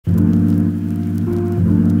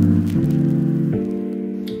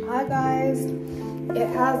guys, it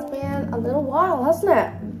has been a little while, hasn't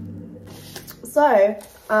it? So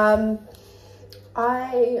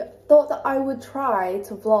I thought that I would try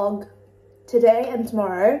to vlog today and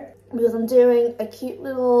tomorrow because I'm doing a cute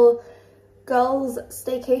little girls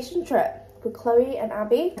staycation trip with Chloe and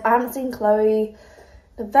Abby. I haven't seen Chloe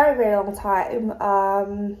in a very, very long time,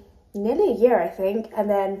 nearly a year I think, and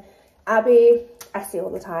then Abby I see all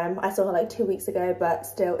the time. I saw her like 2 weeks ago, but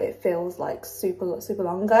still it feels like super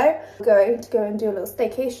long ago. We're going to go and do a little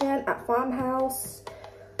staycation at Farmhouse.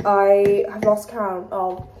 I have lost count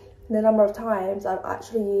of the number of times I've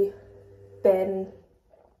actually been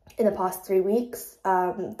in the past 3 weeks.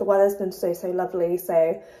 The weather's been so lovely,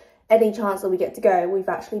 so any chance that we get to go, we've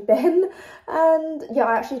actually been. And yeah,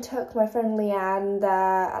 I actually took my friend Leanne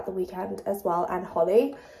there at the weekend as well, and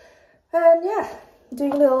Holly. And yeah,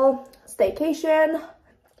 doing a little staycation.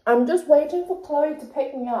 I'm just waiting for Chloe to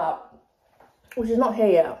pick me up. Well, she's not here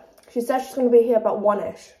yet. She said she's going to be here about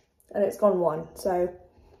 1ish, and it's gone 1. So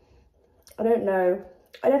I don't know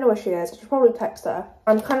where she is. I should probably text her.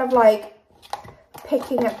 I'm kind of like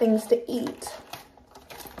picking at things to eat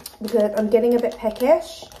because I'm getting a bit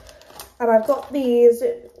peckish. And I've got these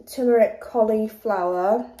turmeric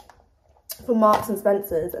cauliflower from Marks and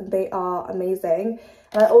Spencer's, and they are amazing.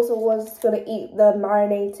 And I also was going to eat the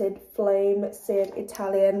marinated flame-seared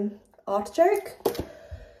Italian artichoke.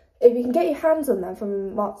 If you can get your hands on them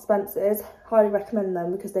from Marks and Spencer's, highly recommend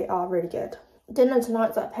them because they are really good. Dinner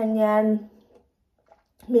tonight's at Pen Yen.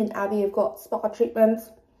 Me and Abby have got spa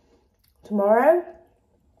treatments tomorrow.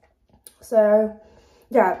 So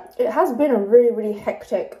yeah, it has been a really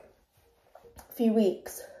hectic few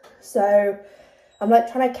weeks. So I'm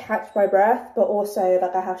like trying to catch my breath, but also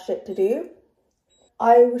like I have shit to do.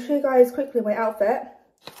 I will show you guys quickly my outfit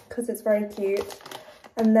because it's very cute,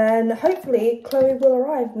 and then hopefully Chloe will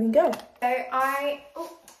arrive when we go. So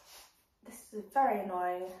this is a very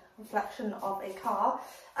annoying reflection of a car,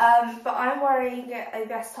 but I'm wearing a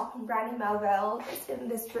vest top from Granny Melville. It's in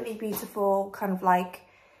this really beautiful kind of like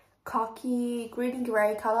khaki greeny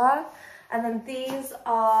grey colour, and then these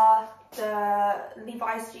are the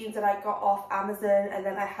Levi's jeans that I got off Amazon, and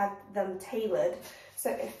then I had them tailored so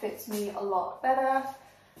it fits me a lot better.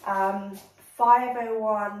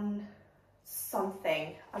 501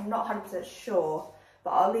 something, I'm not 100% sure, but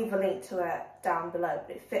I'll leave a link to it down below.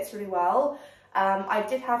 But it fits really well. I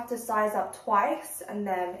did have to size up twice and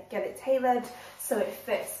then get it tailored so it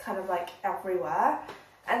fits kind of like everywhere.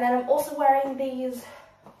 And then I'm also wearing these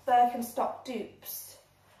Birkenstock dupes.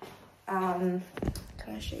 Can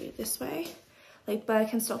I show you this way? Like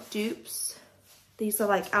Birkenstock dupes. These are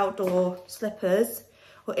like outdoor slippers,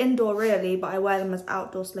 or indoor really, but I wear them as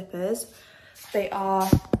outdoor slippers. They are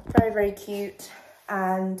very cute,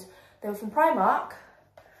 and they were from Primark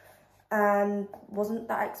and wasn't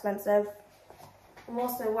that expensive. I'm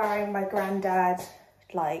also wearing my granddad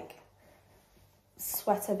like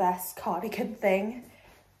sweater vest cardigan thing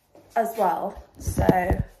as well. So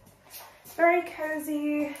very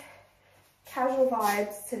cozy, casual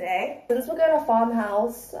vibes today. Since we're going to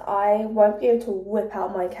Farmhouse, I won't be able to whip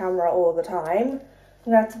out my camera all the time.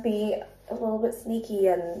 I'm gonna have to be a little bit sneaky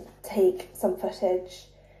and take some footage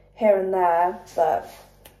here and there, but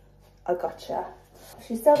I gotcha.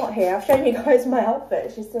 She's still not here. I've shown you guys my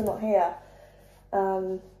outfit. She's still not here.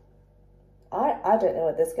 I don't know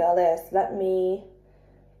what this girl is. Let me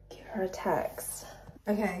give her a text.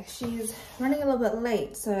 Okay, she's running a little bit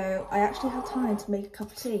late, so I actually have time to make a cup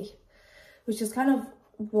of tea, which is kind of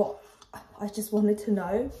what I just wanted to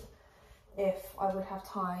know, if I would have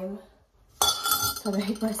time to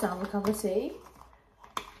make myself a cup of tea.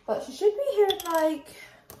 But she should be here in like,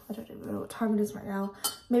 I don't even know what time it is right now,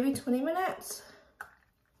 maybe 20 minutes.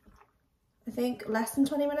 I think less than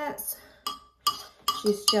 20 minutes.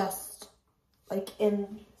 She's just like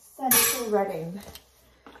in central Reading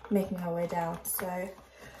making her way down, so yeah,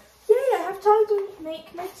 I have time to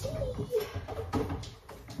make my tea.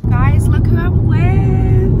 Guys, look who I'm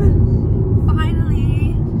with!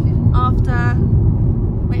 Finally, after,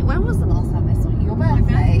 wait, when was the last time I saw you? Your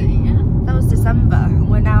birthday? Yeah. That was December, and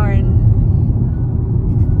we're now in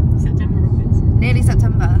September, nearly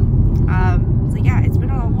September. So yeah, it's been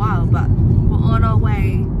a long while, but we're on our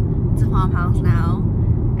way to Farmhouse now,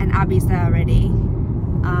 and Abby's there already.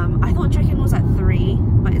 I thought check-in was at 3,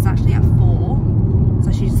 but it's actually at 4,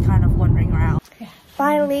 so she's just kind of wandering around. Yeah.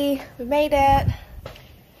 Finally, we made it.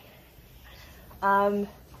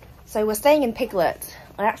 So we're staying in Piglet.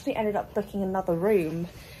 I actually ended up booking another room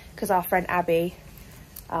because our friend Abby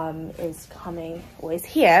is coming, or is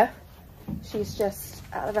here. She's just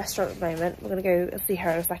at the restaurant at the moment. We're gonna go and see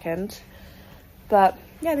her in a second. But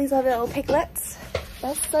yeah, these are the little piglets.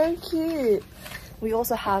 They're so cute. We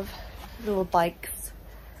also have little bikes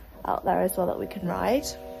out there as well that we can ride.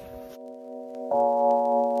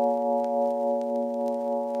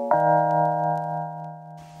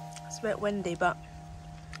 It's a bit windy, but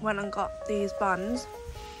went and got these buns.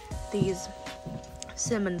 These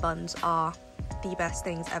cinnamon buns are the best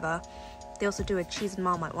things ever. They also do a cheese and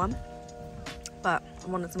Marmite one, but I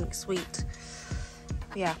wanted something sweet.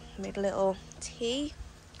 But yeah, made a little tea.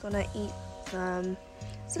 Gonna eat some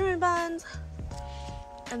cinnamon buns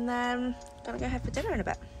and then gonna go head for dinner in a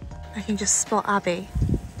bit. I can just spot Abby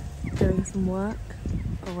doing some work.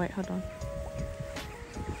 Oh wait, hold on.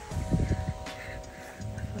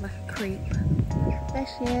 I feel like a creep. There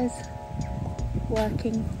she is,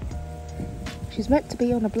 working. She's meant to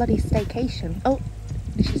be on a bloody staycation. Oh,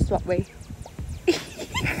 did she swap me?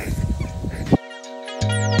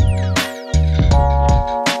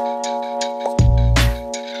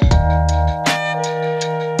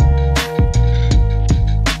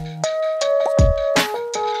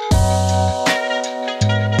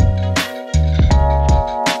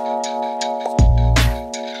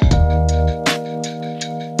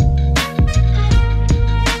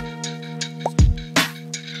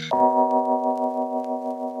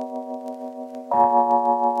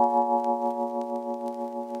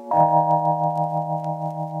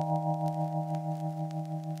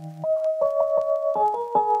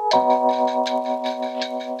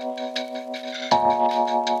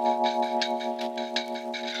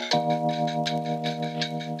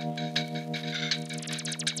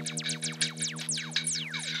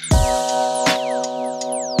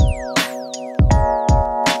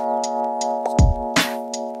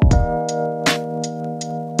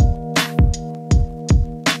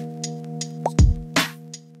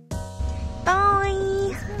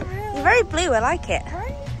 Blue, I like it.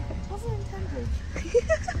 Right? Wasn't intended.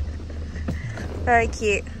 Very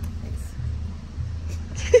cute.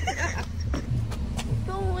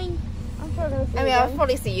 Going. I'm sure they'll see I mean, I'll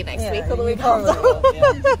probably see you next week, although we can't.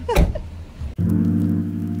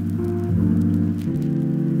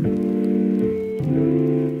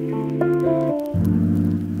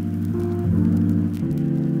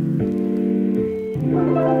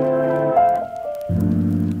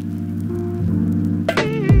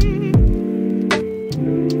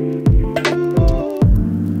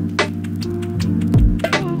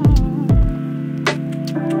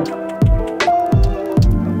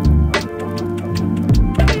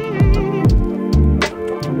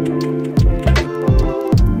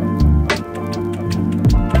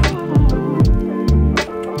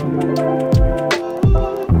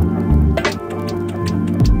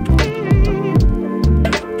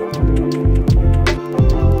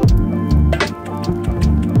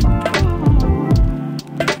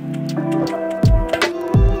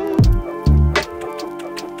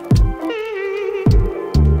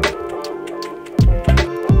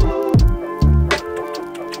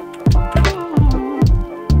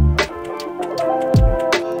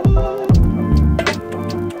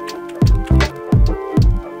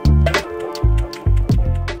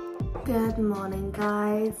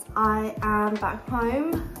 I am back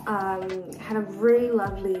home. Had a really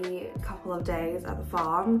lovely couple of days at the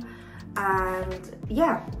farm, and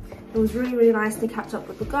yeah, it was really nice to catch up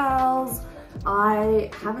with the girls.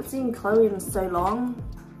 I haven't seen Chloe in so long.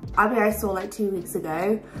 I mean, I saw like 2 weeks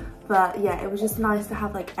ago, but yeah, it was just nice to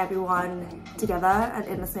have like everyone together and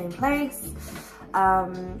in the same place. I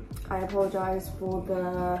apologize for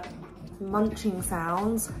the munching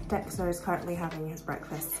sounds. Dexter is currently having his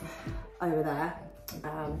breakfast over there.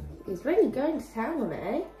 He's really going to town on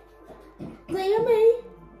it, eh? Yummy!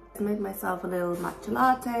 I made myself a little matcha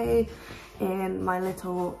latte in my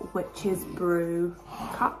little witch's brew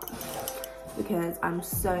cup because I'm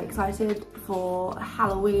so excited for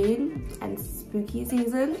Halloween and spooky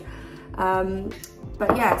season.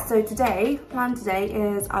 But yeah, so plan today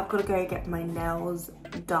is I've got to go get my nails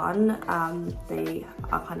done. They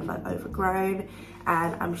are kind of like overgrown,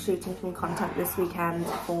 and I'm shooting some content this weekend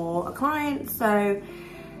for a client, so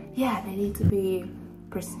yeah, they need to be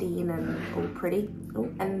pristine and all pretty.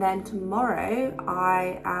 And then tomorrow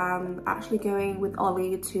I am actually going with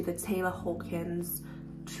Ollie to the Taylor Hawkins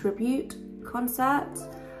tribute concert.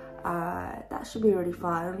 That should be really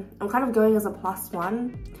fun. I'm kind of going as a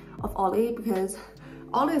 +1 of Ollie because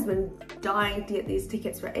Ollie's been dying to get these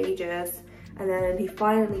tickets for ages, and then he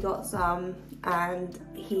finally got some, and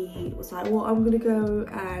he was like, well, I'm gonna go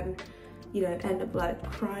and, you know, end up like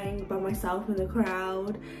crying by myself in the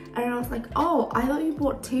crowd. And I was like, oh, I thought you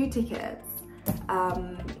bought 2 tickets.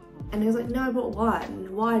 And he was like, no, I bought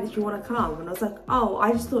 1. Why did you want to come? And I was like, oh,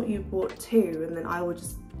 I just thought you bought 2, and then I would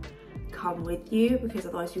just come with you because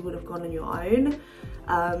otherwise you would have gone on your own.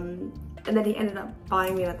 And then he ended up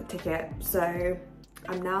buying me another ticket, so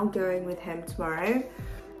I'm now going with him tomorrow.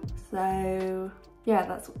 So yeah,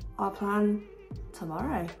 that's our plan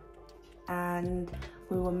tomorrow. And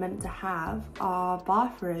we were meant to have our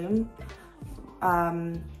bathroom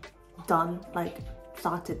done, like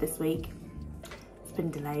started this week. It's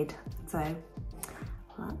been delayed, so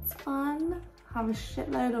that's fun. Have a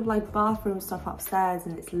shitload of like bathroom stuff upstairs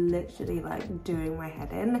and it's literally like doing my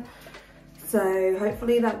head in. So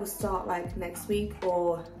hopefully that will start like next week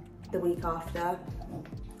or the week after.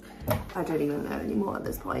 I don't even know anymore at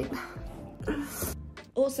this point.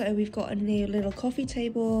 Also, we've got a new little coffee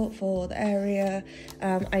table for the area.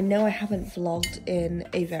 I know I haven't vlogged in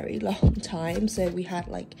a very long time, so we had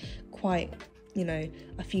like quite, you know,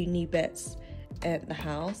 a few new bits at the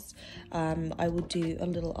house. I will do a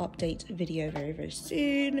little update video very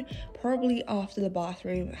soon, probably after the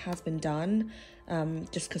bathroom has been done,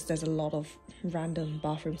 just because there's a lot of random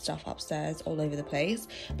bathroom stuff upstairs all over the place.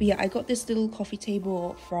 But yeah, I got this little coffee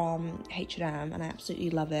table from H&M and I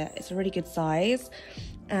absolutely love it. It's a really good size,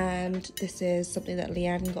 and this is something that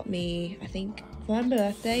Leanne got me, I think for my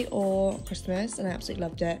birthday or Christmas, and I absolutely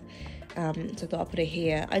loved it. So I thought I'll put it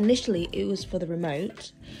here. Initially it was for the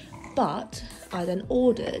remote, but I then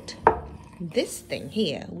ordered this thing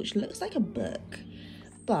here, which looks like a book,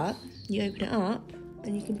 but you open it up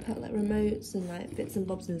and you can put like remotes and like bits and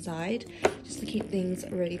bobs inside, just to keep things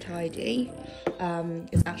really tidy.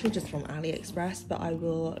 It's actually just from AliExpress, but I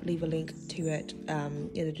will leave a link to it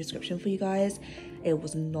in the description for you guys. It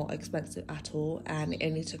was not expensive at all, and it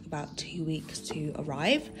only took about 2 weeks to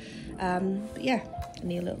arrive. But yeah, I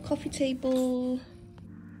need a little coffee table.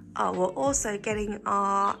 Oh, we're also getting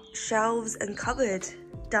our shelves and cupboard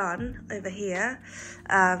done over here.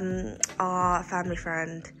 Our family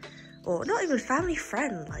friend, or not even family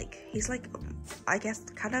friend, like he's like, I guess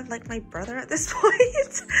kind of like my brother at this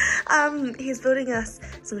point. He's building us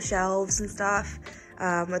some shelves and stuff.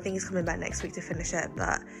 I think he's coming back next week to finish it,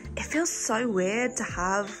 but it feels so weird to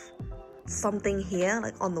have something here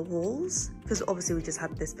like on the walls, because obviously we just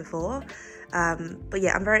had this before. But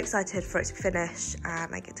yeah, I'm very excited for it to finish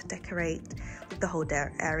and I get to decorate with the whole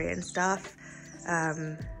area and stuff.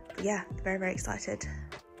 But yeah, very excited.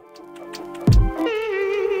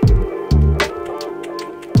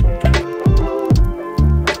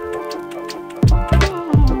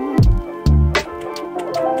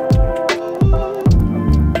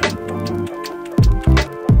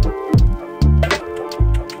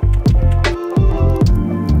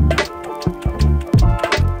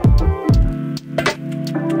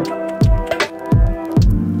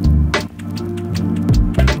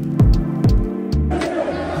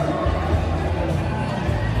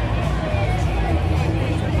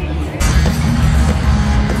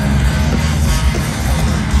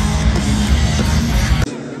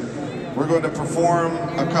 We're going to perform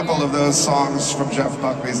a couple of those songs from Jeff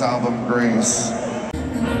Buckley's album, Grace.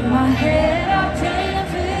 My head